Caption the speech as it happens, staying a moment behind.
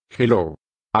Hello.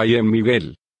 I am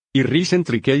Miguel. I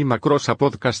recently came across a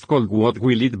podcast called What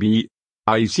Will It Be?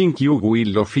 I think you will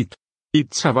love it.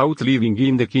 It's about living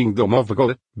in the kingdom of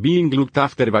God, being looked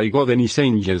after by God and His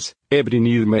angels, every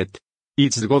need met.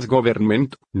 It's God's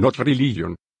government, not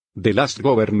religion. The last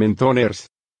government on earth.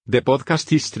 The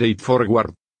podcast is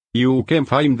straightforward. You can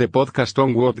find the podcast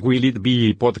on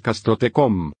whatwillitbe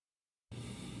podcast.com.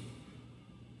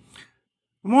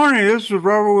 Good morning, this is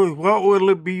Robert with What Will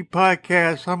It Be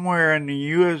podcast somewhere in the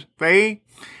USA.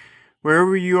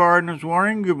 Wherever you are this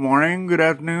morning, good morning, good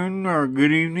afternoon, or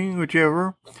good evening,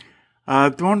 whichever. I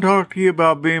want to talk to you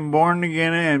about being born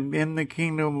again and in the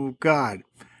kingdom of God,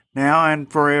 now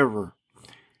and forever.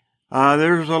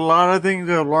 There's a lot of things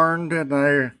I've learned and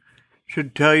I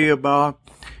should tell you about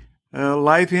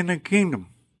life in the kingdom.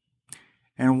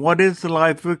 And what is the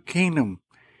life of a kingdom?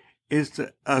 It's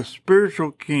a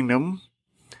spiritual kingdom.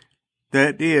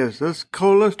 That is, let's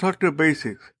talk to the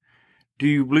basics. Do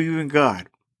you believe in God?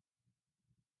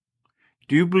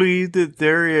 Do you believe that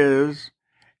there is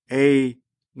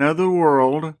another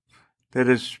world that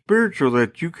is spiritual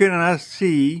that you cannot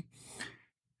see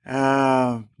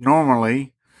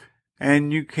normally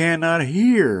and you cannot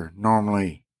hear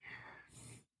normally?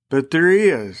 But there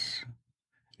is.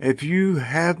 If you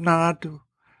have not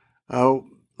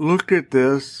looked at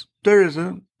this, there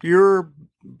isn't. You're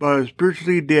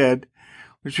spiritually dead.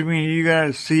 Which means you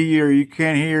gotta see or you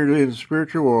can't hear in the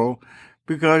spiritual world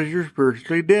because you're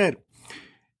spiritually dead.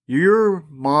 Your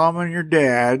mom and your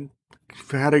dad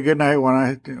had a good night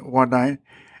one night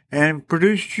and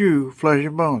produced you flesh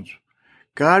and bones.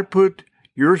 God put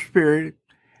your spirit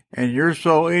and your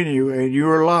soul in you and you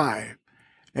are alive.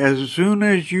 As soon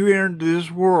as you entered this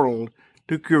world,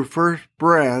 took your first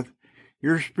breath,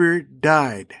 your spirit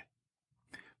died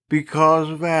because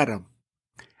of Adam.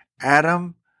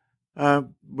 Adam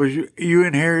you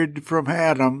inherited from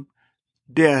Adam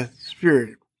death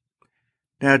spirit.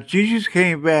 Now Jesus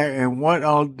came back, and what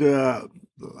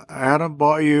Adam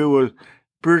brought you was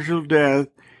spiritual death.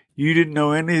 You didn't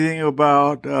know anything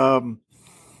about the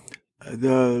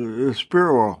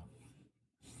spirit world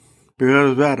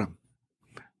because of Adam,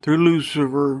 through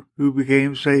Lucifer, who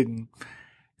became Satan,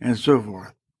 and so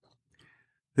forth.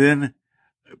 Then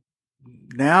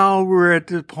now we're at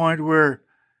the point where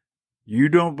you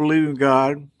don't believe in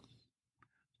God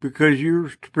because you're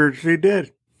spiritually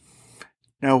dead.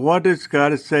 Now, what does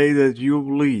God say that you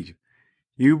believe?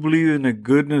 You believe in the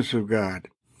goodness of God.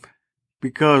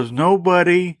 Because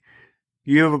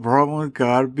you have a problem with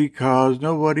God because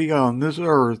nobody on this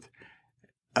earth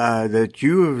that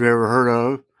you have ever heard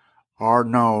of or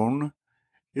known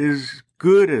is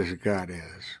good as God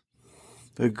is.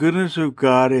 The goodness of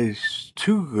God is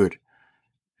too good.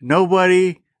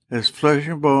 Nobody as flesh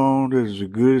and bone is as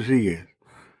good as He is.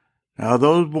 Now,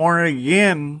 those born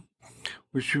again,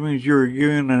 which means you're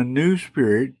given a new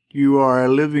spirit, you are a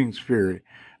living spirit,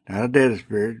 not a dead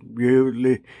spirit.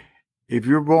 If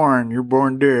you're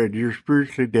born dead, you're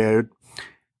spiritually dead,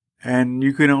 and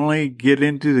you can only get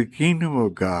into the kingdom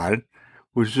of God,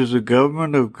 which is the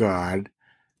government of God,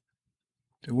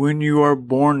 when you are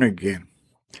born again.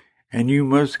 And you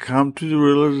must come to the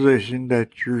realization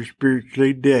that you're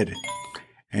spiritually dead.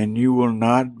 And you will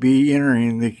not be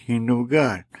entering the kingdom of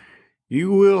God.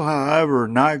 You will, however,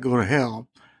 not go to hell.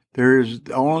 There is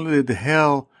only the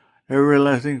hell,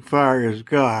 everlasting fire is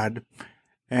God,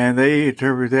 and they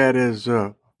interpret that as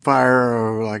a fire,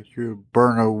 or like you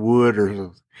burn a wood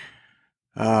or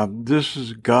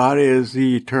something. God is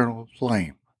the eternal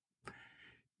flame.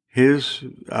 His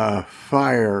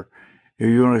fire, if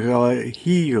you want to call it,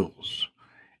 heals.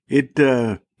 It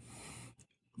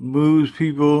moves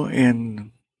people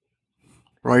in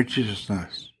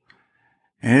righteousness.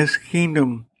 And His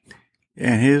kingdom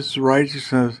and His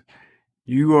righteousness,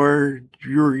 you're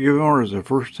given orders. The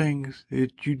first things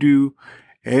that you do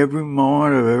every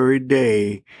moment of every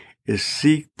day is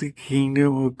seek the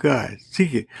kingdom of God.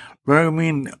 Seek it.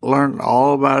 Learn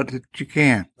all about it that you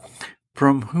can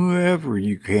from whoever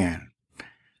you can.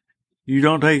 You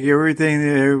don't take everything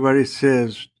that everybody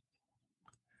says,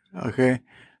 okay?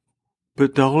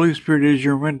 But the Holy Spirit is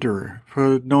your mentor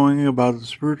for knowing about the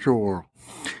spiritual world.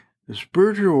 The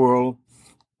spiritual world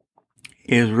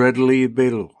is readily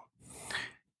available.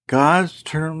 God's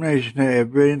determination that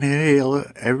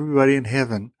everybody in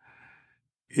heaven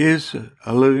is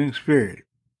a living spirit.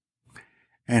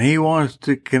 And He wants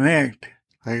to connect,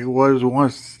 like it was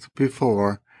once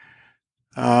before,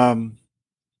 the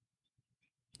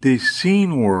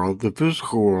seen world, the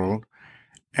physical world,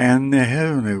 and the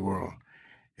heavenly world.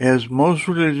 As most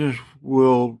religions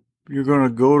you're going to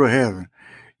go to heaven.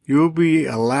 you'll be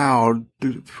allowed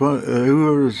to,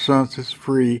 whoever the Son sets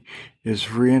free is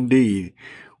free indeed,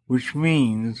 which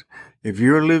means if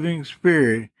you're a living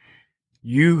spirit,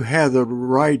 you have the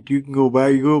right, you can go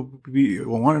back, you'll be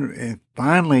one, and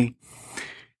finally,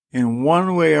 in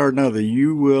one way or another,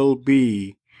 you will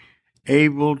be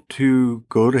able to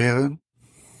go to heaven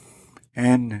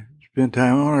and spend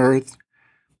time on earth.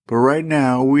 But right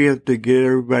now, we have to get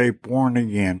everybody born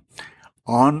again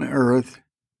on earth,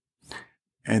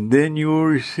 and then you will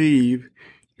receive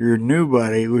your new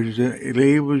body, which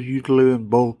enables you to live in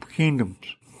both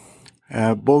kingdoms.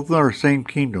 Both are the same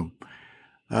kingdom.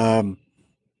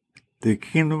 The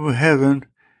kingdom of heaven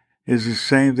is the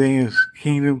same thing as the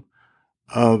kingdom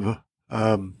of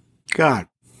God.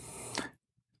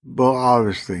 Well,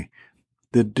 obviously,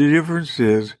 the difference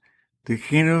is the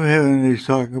kingdom of heaven is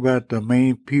talking about the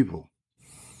main people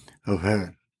of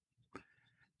heaven.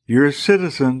 You're a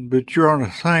citizen, but you're on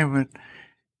assignment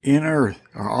in earth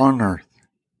or on earth.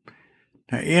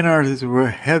 Now, in earth is where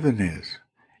heaven is.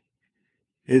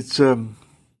 It's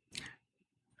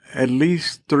at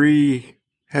least 3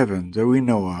 heavens that we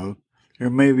know of. There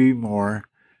may be more.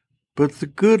 But the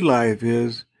good life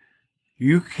is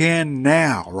you can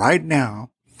now, right now,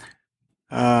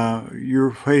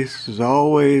 your face is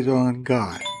always on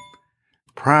God,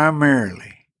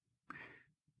 primarily.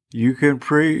 You can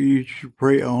pray, you should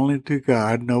pray only to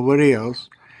God, nobody else,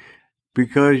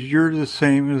 because you're the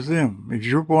same as them. If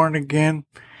you're born again,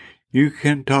 you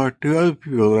can talk to other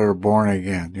people that are born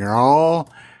again. You're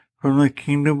all from the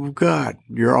kingdom of God.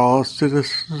 You're all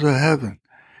citizens of heaven.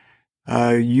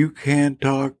 You can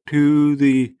talk to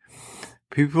the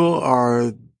people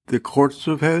are the courts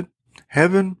of heaven.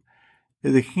 Heaven,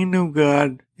 the kingdom of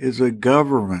God is a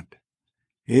government.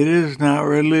 It is not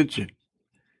religion.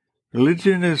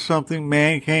 Religion is something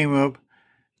man came up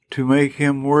to make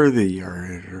him worthy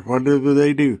or whatever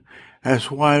they do.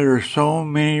 That's why there are so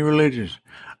many religions.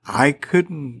 I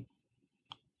couldn't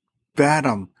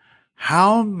fathom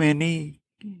how many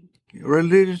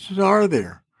religions are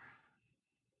there.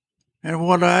 And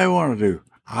what I want to do,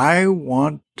 I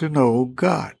want to know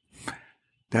God.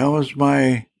 That was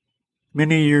my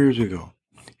many years ago.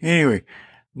 Anyway,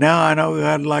 now I know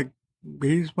God like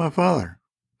He's my Father.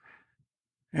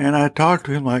 And I talk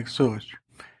to Him like such.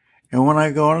 And when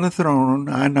I go on the throne room,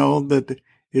 I know that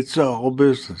it's all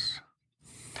business.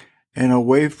 And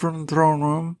away from the throne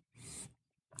room,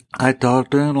 I talk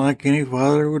to Him like any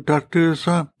father would talk to his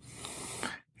son.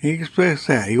 He expects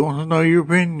that. He wants to know your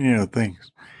opinion of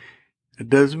things. It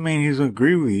doesn't mean He's going to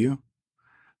agree with you,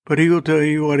 but He will tell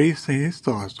you what his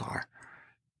thoughts are.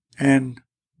 And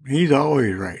He's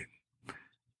always right.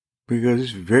 Because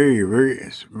He's very, very,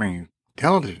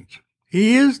 intelligent.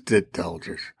 He is the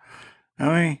intelligence. I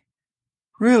mean,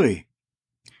 really,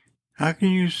 how can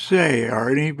you say, or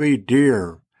anybody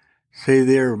dare say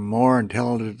they're more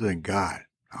intelligent than God?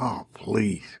 Oh,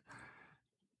 please.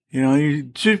 You know,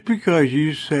 just because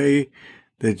you say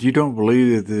that you don't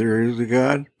believe that there is a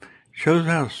God, shows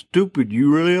how stupid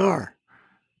you really are.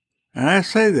 And I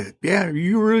say that, yeah,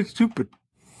 you're really stupid.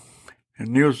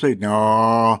 And you'll say,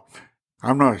 no,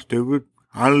 I'm not stupid.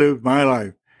 I live my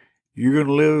life. You're going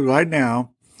to live right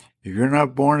now. If you're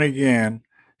not born again,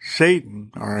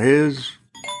 Satan or his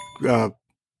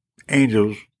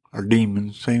angels or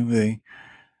demons, same thing,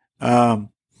 are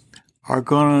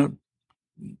going to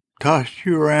toss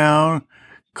you around,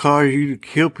 cause you to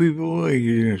kill people,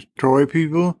 you destroy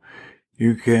people.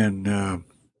 You can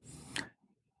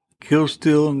kill,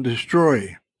 steal, and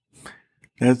destroy.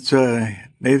 That's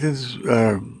Nathan's.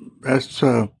 That's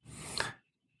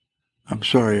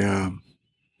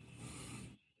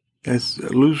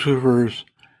Lucifer's.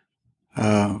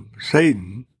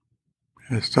 Satan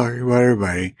is talking about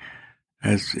everybody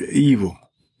as evil.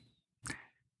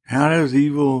 How does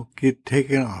evil get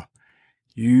taken off?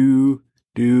 You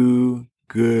do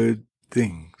good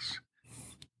things.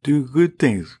 Do good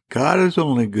things. God is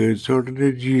only good. According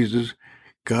to Jesus,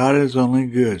 God is only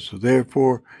good. So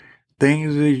therefore,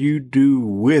 things that you do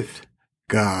with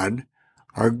God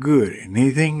are good.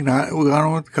 Anything not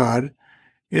done with God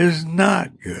is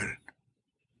not good.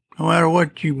 No matter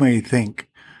what you may think.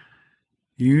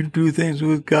 You do things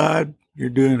with God, you're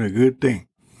doing a good thing.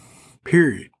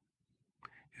 Period.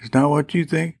 It's not what you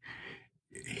think.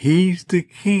 He's the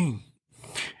king.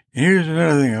 And here's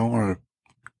another thing I want to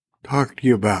talk to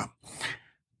you about.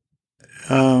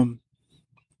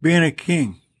 Being a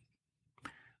king.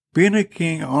 Being a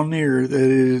king on the earth that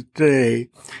is today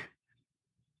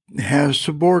has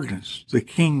subordinates. The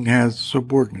king has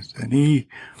subordinates. And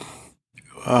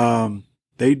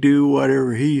they do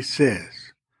whatever he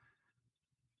says.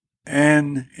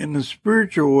 And in the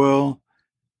spiritual world,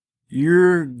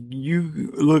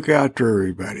 you look after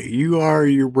everybody. You are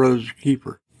your brother's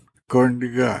keeper, according to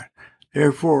God.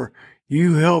 Therefore,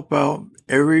 you help out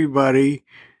everybody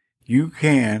you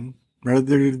can,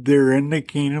 whether they're in the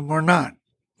kingdom or not.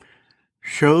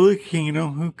 Show the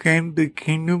kingdom who the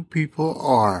kingdom people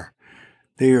are.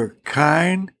 They are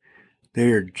kind,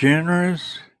 they are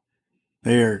generous,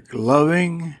 they are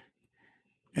loving,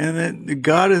 and that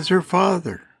God is their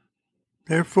Father.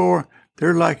 Therefore,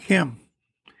 they're like Him.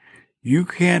 You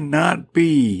cannot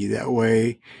be that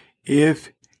way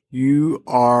if you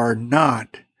are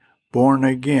not born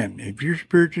again. If you're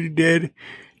spiritually dead,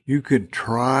 you can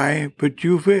try, but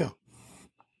you fail.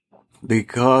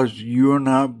 Because you're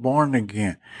not born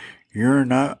again. You're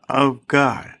not of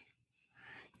God.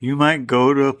 You might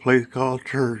go to a place called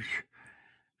church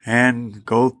and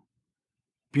go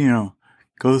through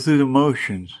the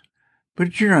motions,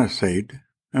 but you're not saved.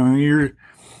 I mean, you're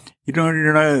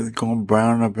not going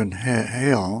brown up in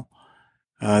hell.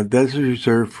 That's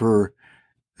reserved for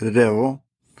the devil,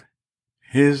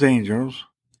 his angels,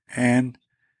 and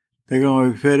they're going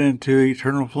to be fed into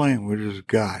eternal flame, which is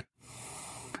God.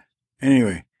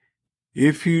 Anyway,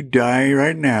 if you die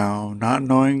right now, not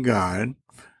knowing God,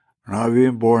 not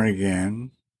being born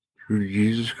again through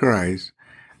Jesus Christ,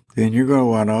 then you're going to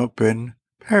wind up in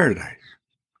paradise.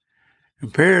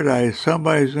 In paradise,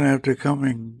 somebody's going to have to come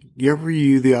and give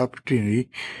you the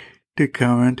opportunity to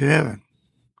come into heaven.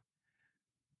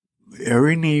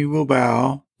 Every knee will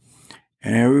bow,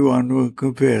 and everyone will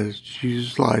confess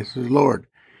Jesus Christ as Lord.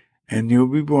 And you'll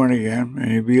be born again,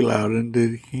 and you'll be allowed into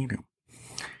the kingdom.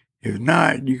 If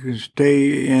not, you can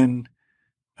stay in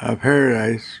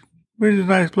paradise, which is a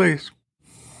nice place.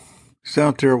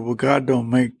 Sounds terrible. God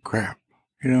don't make crap.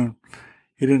 He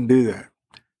didn't do that.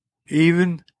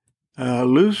 Even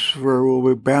Lucifer will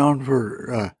be bound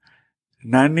for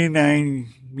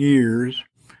 99 years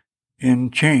in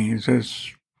chains,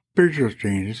 that's spiritual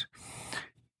chains,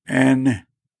 and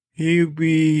he'll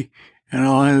be and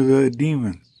all his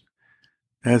demons.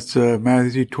 That's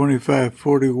Matthew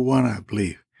 25:41, I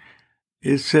believe.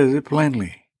 It says it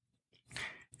plainly.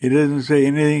 It doesn't say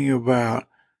anything about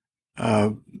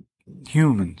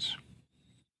humans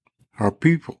or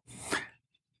people.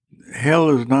 Hell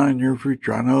is not in your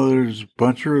future. I know there's a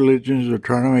bunch of religions that are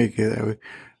trying to make it that way.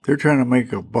 They're trying to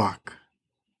make a buck.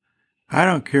 I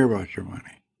don't care about your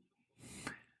money.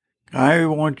 I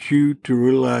want you to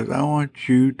realize I want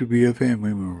you to be a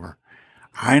family member.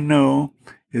 I know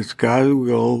it's God's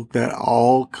will that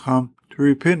all come to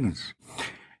repentance.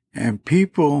 And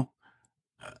people,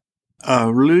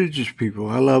 religious people,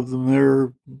 I love them.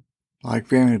 They're like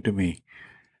family to me.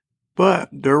 But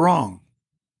they're wrong.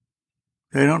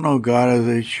 They don't know God as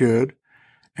they should.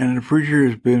 And the preacher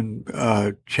has been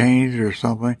changed or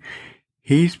something.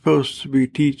 He's supposed to be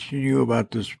teaching you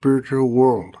about the spiritual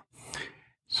world.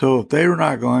 So if they're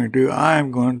not going to,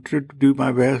 I'm going to do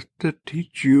my best to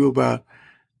teach you about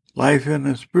life in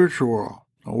the spiritual world,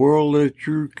 a world that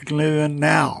you can live in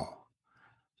now.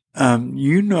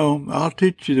 I'll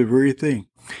teach you the very thing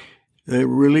that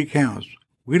really counts.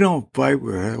 We don't fight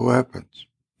with weapons.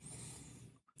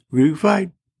 We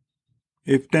fight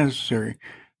if necessary.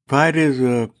 Fight is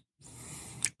a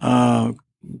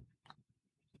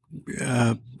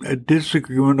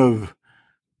disagreement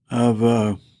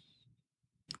of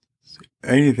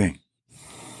anything.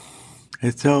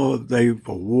 It's how a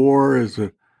war is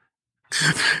a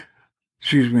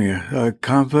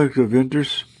conflict of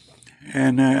interest.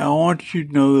 And I want you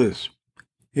to know this.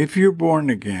 If you're born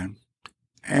again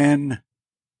and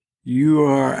you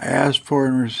are asked for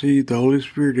and receive the Holy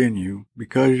Spirit in you,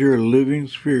 because you're a living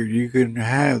spirit, you can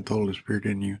have the Holy Spirit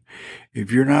in you.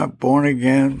 If you're not born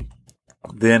again,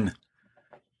 then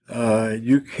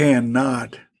you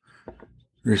cannot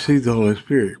receive the Holy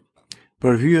Spirit.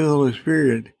 But if you have the Holy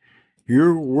Spirit,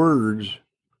 your words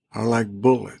are like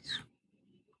bullets.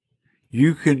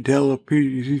 You can tell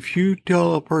if you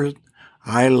tell a person,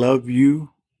 I love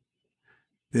you,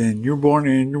 then you're born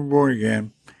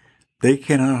again, they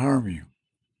cannot harm you.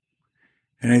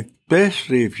 And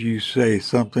especially if you say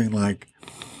something like,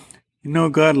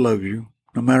 God loves you,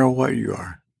 no matter what you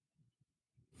are.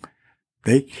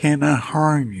 They cannot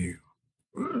harm you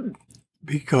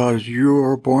because you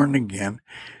are born again.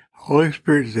 Holy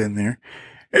Spirit is in there,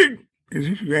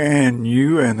 and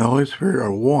you and the Holy Spirit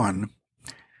are one.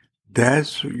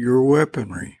 That's your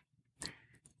weaponry.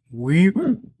 We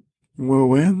will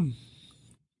win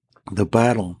the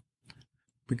battle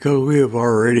because we have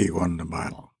already won the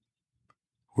battle.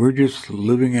 We're just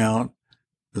living out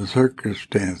the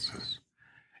circumstances.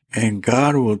 And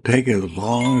God will take it as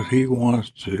long as He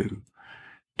wants to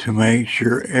make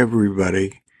sure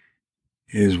everybody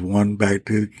is one back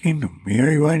to the kingdom. He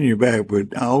already won you back,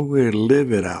 but I'll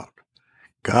live it out.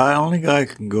 Only God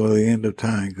can go to the end of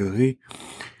time because he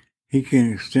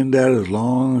can extend that as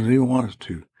long as he wants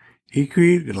to. He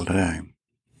created the time.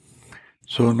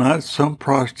 So not some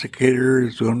prosticator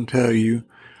is going to tell you,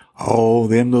 oh,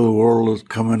 the end of the world is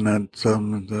coming at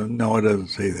some. No, it doesn't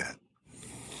say that.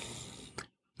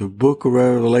 The book of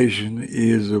Revelation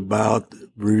is about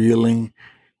revealing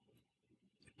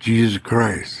Jesus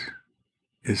Christ.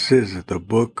 It says that the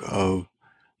book of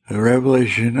the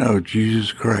revelation of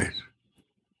Jesus Christ.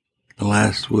 The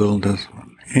last will and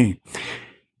testament.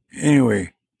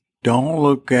 Anyway, don't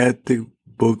look at the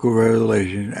book of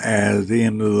Revelation as the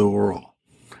end of the world.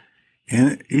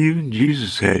 And even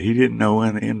Jesus said he didn't know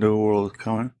when the end of the world was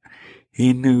coming.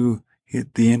 He knew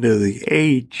at the end of the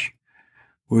age,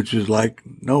 which is like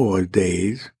Noah's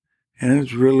days, and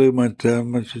it's really much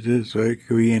it is, so it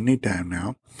could be any time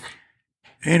now.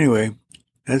 Anyway,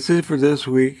 that's it for this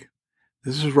week.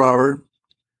 This is Robert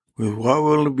with What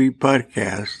Will It Be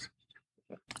Podcast.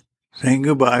 Saying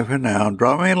goodbye for now.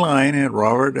 Drop me a line at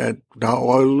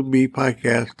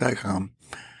robert@whatwillitbepodcast.com.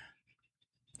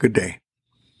 Good day.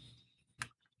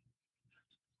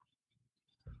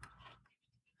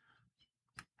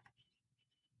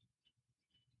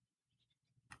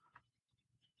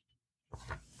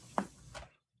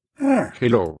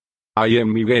 Hello. I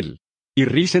am Miguel. I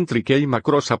recently came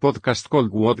across a podcast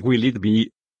called What Will It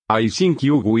Be? I think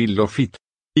you will love it.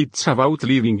 It's about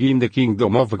living in the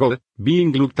kingdom of God,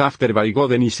 being looked after by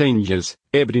God and his angels,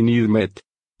 every need met.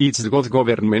 It's God's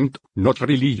government, not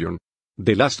religion.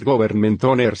 The last government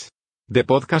on earth. The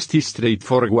podcast is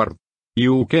straightforward.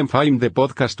 You can find the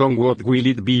podcast on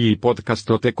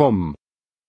whatwillitbepodcast.com.